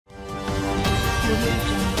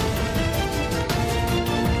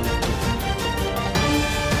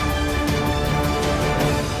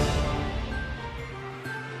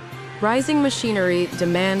Rising machinery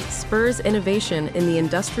demand spurs innovation in the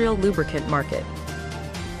industrial lubricant market.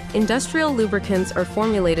 Industrial lubricants are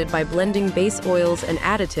formulated by blending base oils and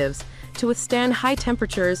additives to withstand high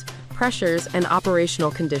temperatures, pressures, and operational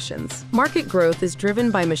conditions. Market growth is driven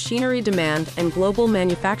by machinery demand and global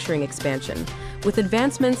manufacturing expansion, with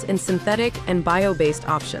advancements in synthetic and bio-based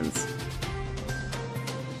options.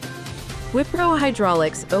 Wipro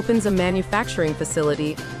Hydraulics opens a manufacturing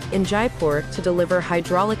facility in Jaipur to deliver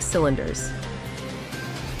hydraulic cylinders.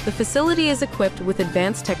 The facility is equipped with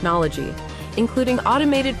advanced technology, including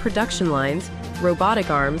automated production lines, robotic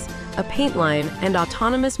arms, a paint line, and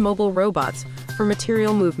autonomous mobile robots for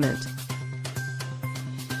material movement.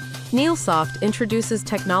 Neilsoft introduces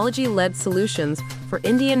technology-led solutions for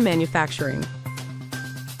Indian manufacturing.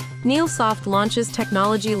 Neilsoft launches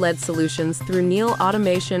technology-led solutions through Neil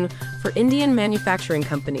Automation for Indian manufacturing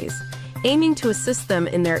companies, aiming to assist them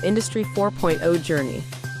in their Industry 4.0 journey.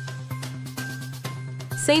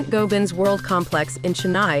 St. Gobin's World Complex in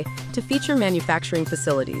Chennai to feature manufacturing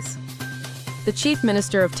facilities. The Chief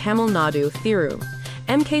Minister of Tamil Nadu, Thiru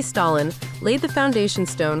M.K. Stalin, laid the foundation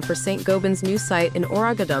stone for St. Gobin's new site in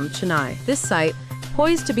Oragadam, Chennai. This site,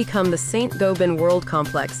 poised to become the St. Gobin World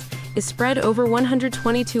Complex, is spread over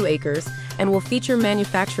 122 acres and will feature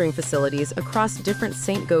manufacturing facilities across different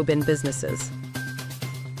St. Gobin businesses.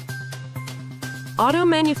 Auto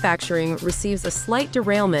manufacturing receives a slight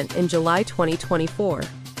derailment in July 2024.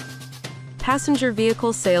 Passenger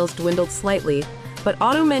vehicle sales dwindled slightly, but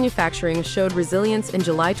auto manufacturing showed resilience in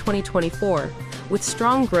July 2024, with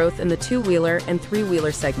strong growth in the two-wheeler and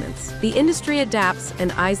three-wheeler segments. The industry adapts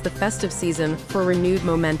and eyes the festive season for renewed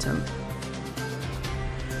momentum.